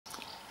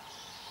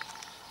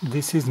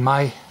This is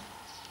my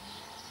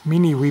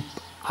mini whip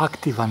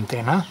active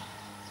antenna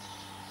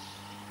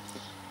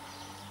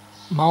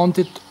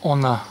mounted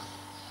on a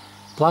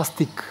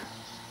plastic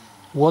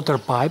water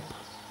pipe,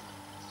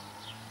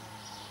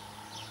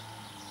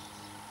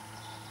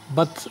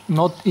 but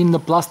not in the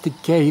plastic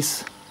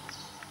case,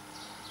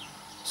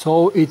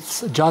 so it's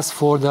just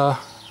for the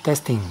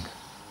testing.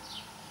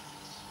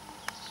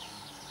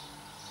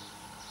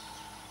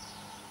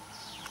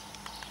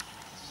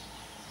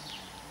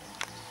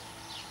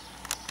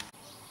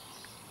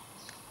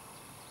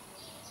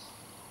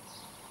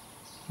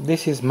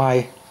 This is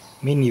my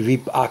mini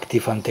whip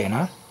active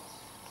antenna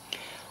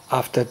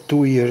after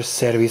 2 years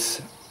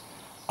service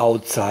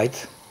outside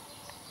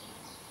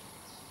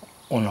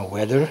on a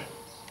weather,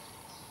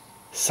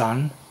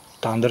 sun,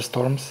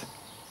 thunderstorms,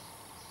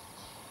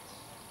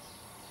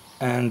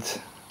 and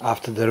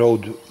after the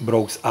road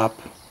broke up,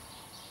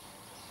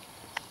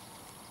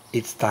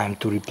 it's time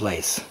to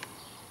replace.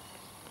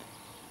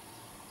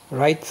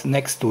 Right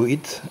next to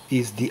it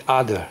is the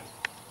other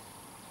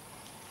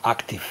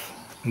active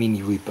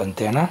mini whip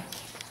antenna,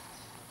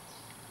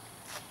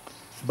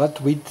 but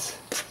with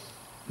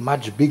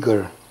much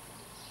bigger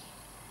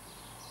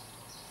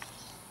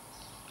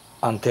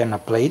antenna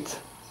plate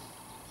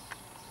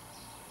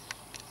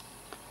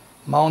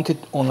mounted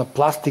on a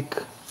plastic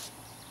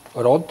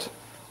rod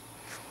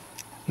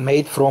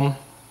made from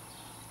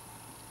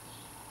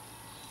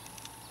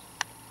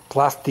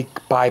plastic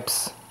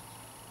pipes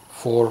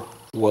for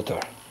water.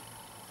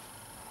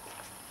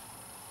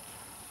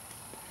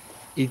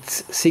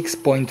 It's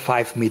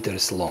 6.5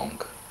 meters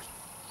long,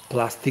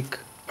 plastic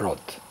rod.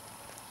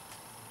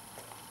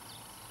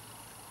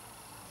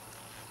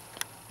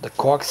 The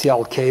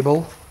coaxial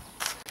cable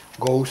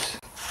goes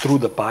through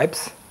the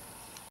pipes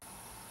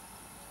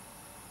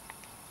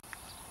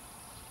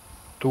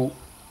to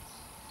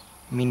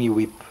mini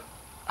whip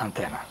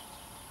antenna.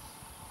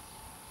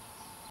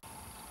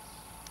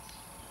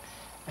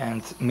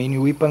 And mini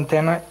whip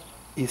antenna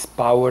is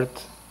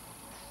powered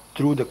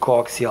through the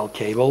coaxial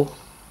cable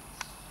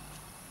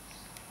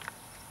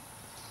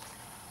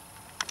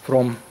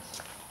from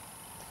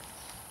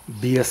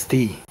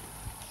BST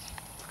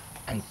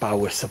and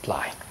power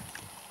supply.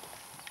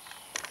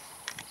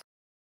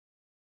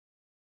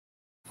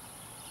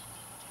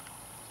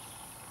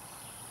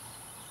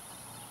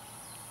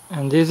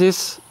 And this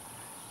is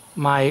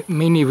my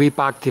mini whip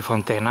active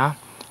antenna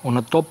on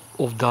the top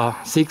of the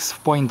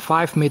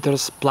 6.5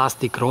 meters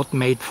plastic rod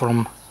made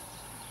from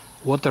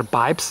water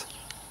pipes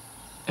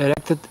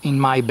erected in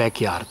my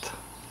backyard.